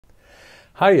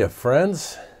Hiya,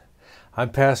 friends.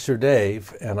 I'm Pastor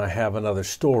Dave, and I have another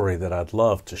story that I'd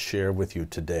love to share with you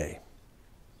today.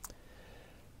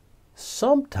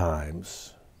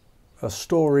 Sometimes a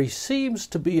story seems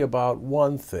to be about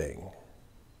one thing,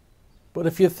 but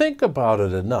if you think about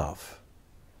it enough,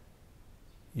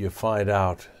 you find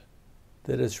out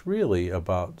that it's really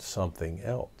about something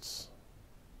else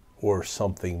or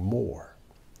something more.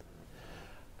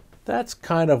 That's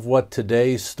kind of what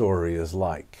today's story is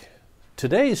like.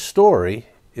 Today's story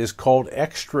is called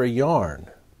Extra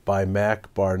Yarn by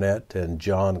Mac Barnett and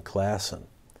John Klassen.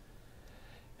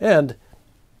 And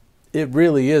it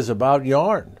really is about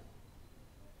yarn.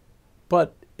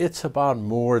 But it's about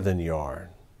more than yarn.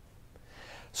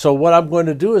 So what I'm going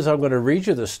to do is I'm going to read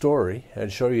you the story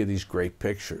and show you these great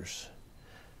pictures.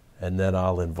 And then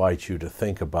I'll invite you to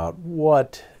think about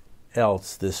what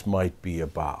else this might be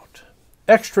about.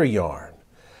 Extra Yarn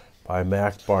by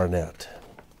Mac Barnett.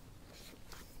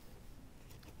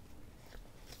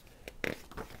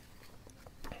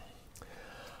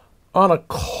 On a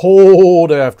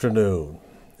cold afternoon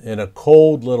in a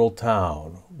cold little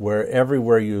town where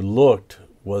everywhere you looked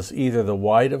was either the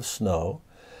white of snow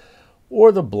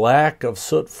or the black of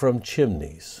soot from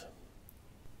chimneys,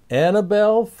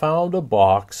 Annabelle found a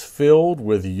box filled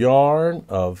with yarn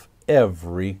of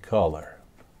every color.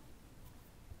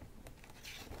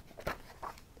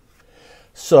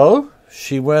 So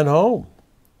she went home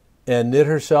and knit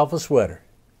herself a sweater.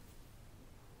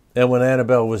 And when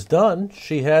Annabelle was done,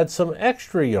 she had some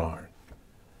extra yarn.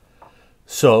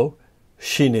 So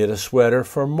she knit a sweater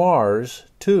for Mars,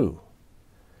 too.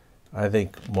 I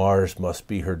think Mars must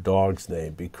be her dog's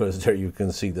name, because there you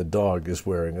can see the dog is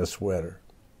wearing a sweater.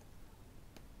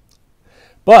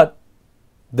 But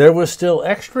there was still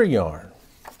extra yarn.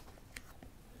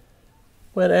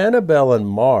 When Annabelle and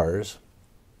Mars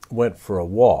went for a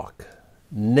walk,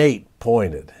 Nate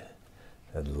pointed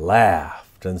and laughed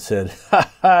and said,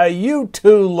 "Ha ha, you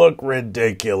two look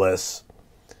ridiculous."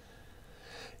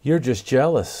 "You're just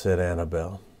jealous," said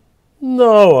Annabelle.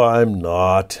 "No, I'm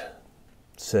not,"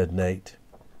 said Nate.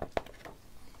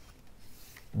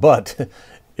 But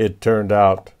it turned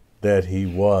out that he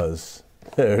was.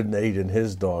 Nate and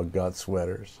his dog got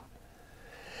sweaters.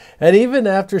 And even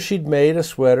after she'd made a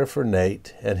sweater for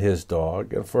Nate and his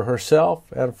dog, and for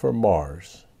herself and for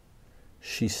Mars,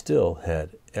 she still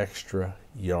had extra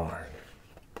yarn.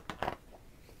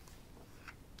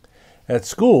 At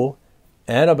school,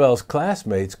 Annabelle's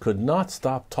classmates could not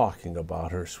stop talking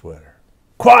about her sweater.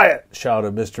 "Quiet!"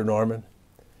 shouted Mr. Norman.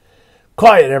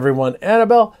 "Quiet, everyone!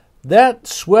 Annabelle, that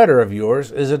sweater of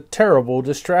yours is a terrible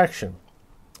distraction.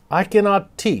 I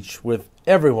cannot teach with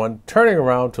everyone turning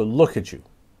around to look at you."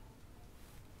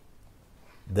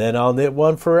 "Then I'll knit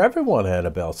one for everyone,"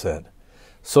 Annabelle said,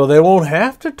 "so they won't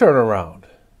have to turn around."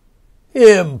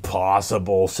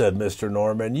 "Impossible," said Mr.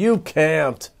 Norman. "You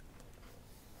can't."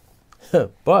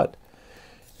 But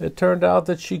it turned out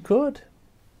that she could.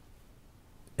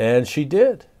 And she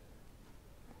did.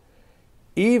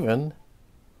 Even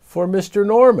for Mr.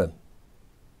 Norman.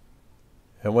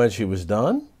 And when she was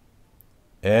done,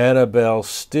 Annabelle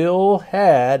still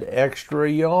had extra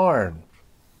yarn.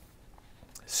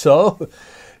 So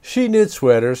she knit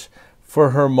sweaters for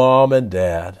her mom and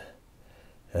dad,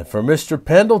 and for Mr.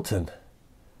 Pendleton,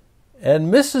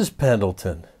 and Mrs.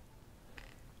 Pendleton,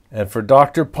 and for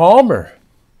Dr. Palmer,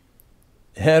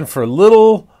 and for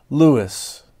little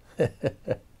Louis.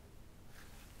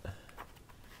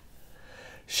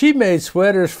 She made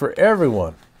sweaters for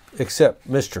everyone except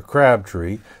Mr.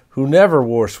 Crabtree, who never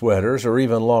wore sweaters or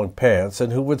even long pants,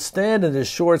 and who would stand in his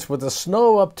shorts with the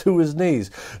snow up to his knees.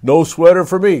 "No sweater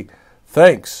for me."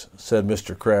 "Thanks," said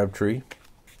Mr. Crabtree.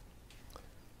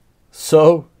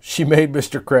 So she made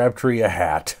Mr. Crabtree a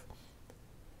hat.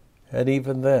 And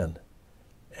even then,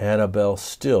 Annabelle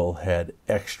still had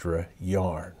extra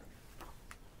yarn.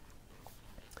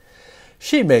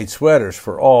 She made sweaters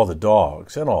for all the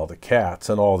dogs and all the cats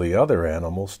and all the other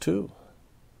animals, too.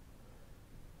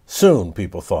 Soon,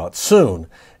 people thought, soon,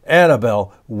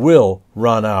 Annabelle will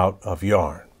run out of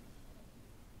yarn.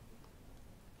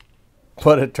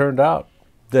 But it turned out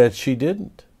that she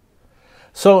didn't.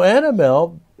 So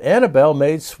Annabelle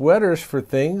made sweaters for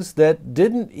things that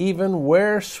didn't even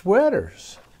wear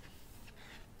sweaters.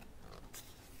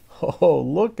 Oh,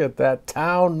 look at that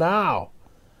town now.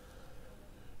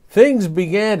 Things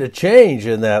began to change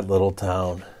in that little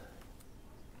town.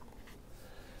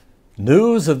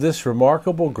 News of this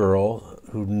remarkable girl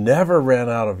who never ran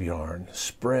out of yarn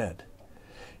spread,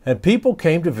 and people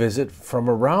came to visit from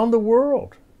around the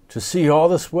world to see all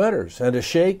the sweaters and to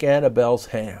shake Annabelle's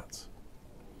hands.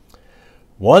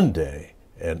 One day,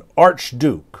 An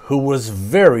archduke who was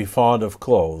very fond of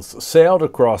clothes sailed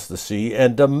across the sea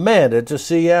and demanded to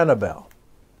see Annabelle.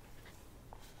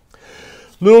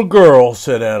 "Little girl,"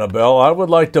 said Annabelle, "I would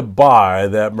like to buy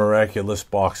that miraculous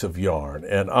box of yarn,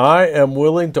 and I am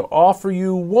willing to offer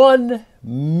you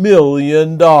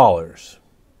 $1,000,000.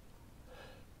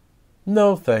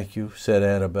 "No, thank you," said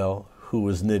Annabelle, who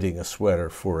was knitting a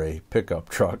sweater for a pickup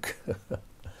truck.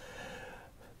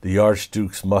 The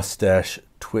Archduke's mustache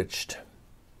twitched.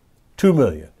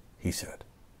 $2,000,000, he said.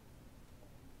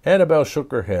 Annabelle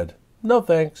shook her head. "No,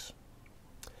 thanks."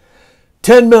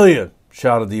 "10,000,000,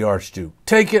 shouted the Archduke.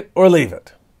 "Take it or leave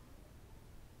it."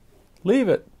 "Leave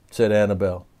it," said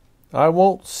Annabelle. "I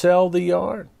won't sell the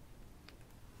yarn."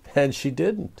 And she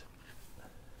didn't.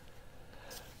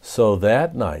 So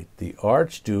that night, the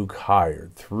Archduke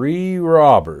hired 3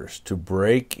 robbers to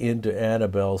break into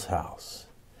Annabelle's house.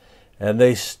 And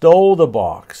they stole the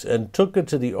box and took it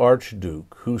to the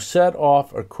Archduke, who set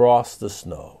off across the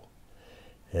snow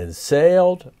and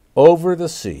sailed over the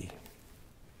sea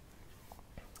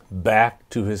back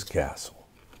to his castle.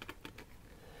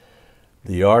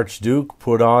 The Archduke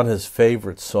put on his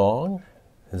favorite song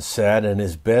and sat in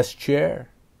his best chair.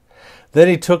 Then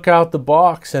he took out the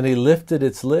box and he lifted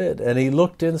its lid and he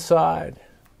looked inside.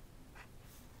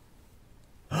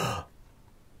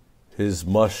 His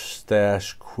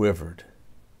mustache quivered.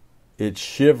 It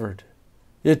shivered.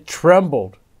 It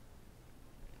trembled.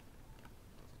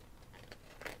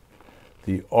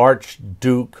 The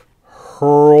Archduke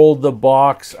hurled the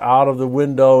box out of the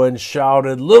window and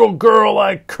shouted, "Little girl,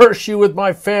 I curse you with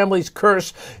my family's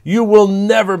curse. You will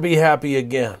never be happy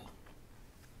again."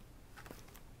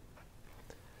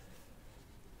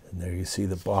 And there you see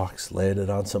the box landed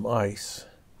on some ice.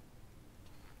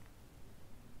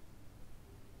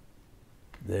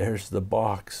 There's the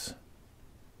box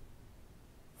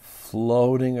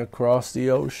floating across the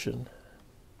ocean.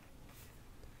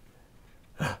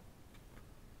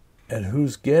 And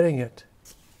who's getting it?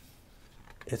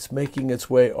 It's making its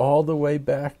way all the way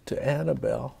back to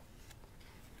Annabelle.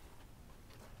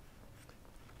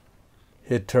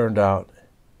 It turned out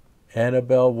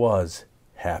Annabelle was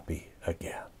happy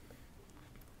again.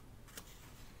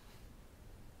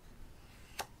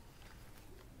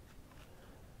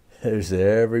 There's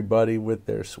everybody with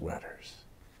their sweaters.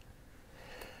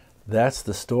 That's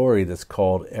the story that's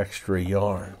called Extra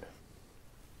Yarn.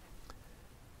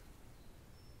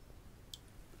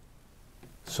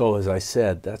 So as I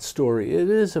said, that story, it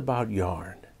is about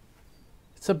yarn.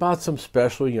 It's about some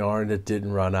special yarn that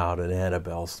didn't run out in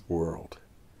Annabelle's world.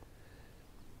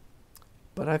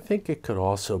 But I think it could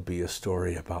also be a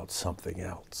story about something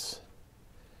else.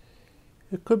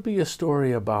 It could be a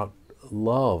story about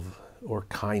love or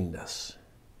kindness.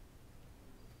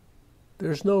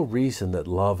 There's no reason that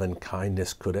love and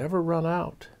kindness could ever run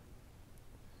out.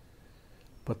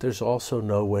 But there's also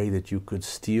no way that you could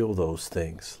steal those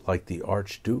things like the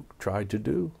Archduke tried to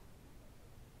do.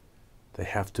 They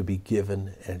have to be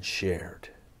given and shared,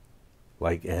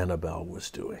 like Annabelle was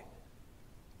doing.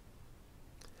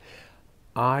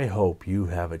 I hope you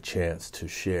have a chance to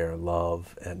share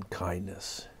love and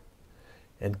kindness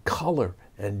and color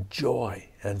and joy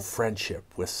and friendship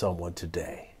with someone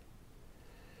today.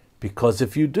 Because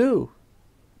if you do,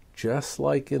 just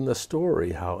like in the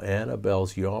story how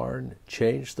Annabelle's yarn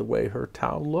changed the way her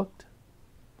town looked,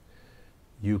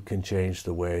 you can change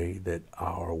the way that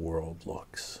our world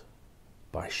looks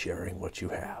by sharing what you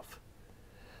have.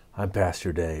 I'm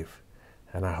Pastor Dave,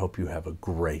 and I hope you have a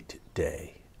great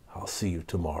day. I'll see you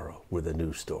tomorrow with a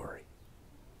new story.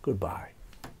 Goodbye.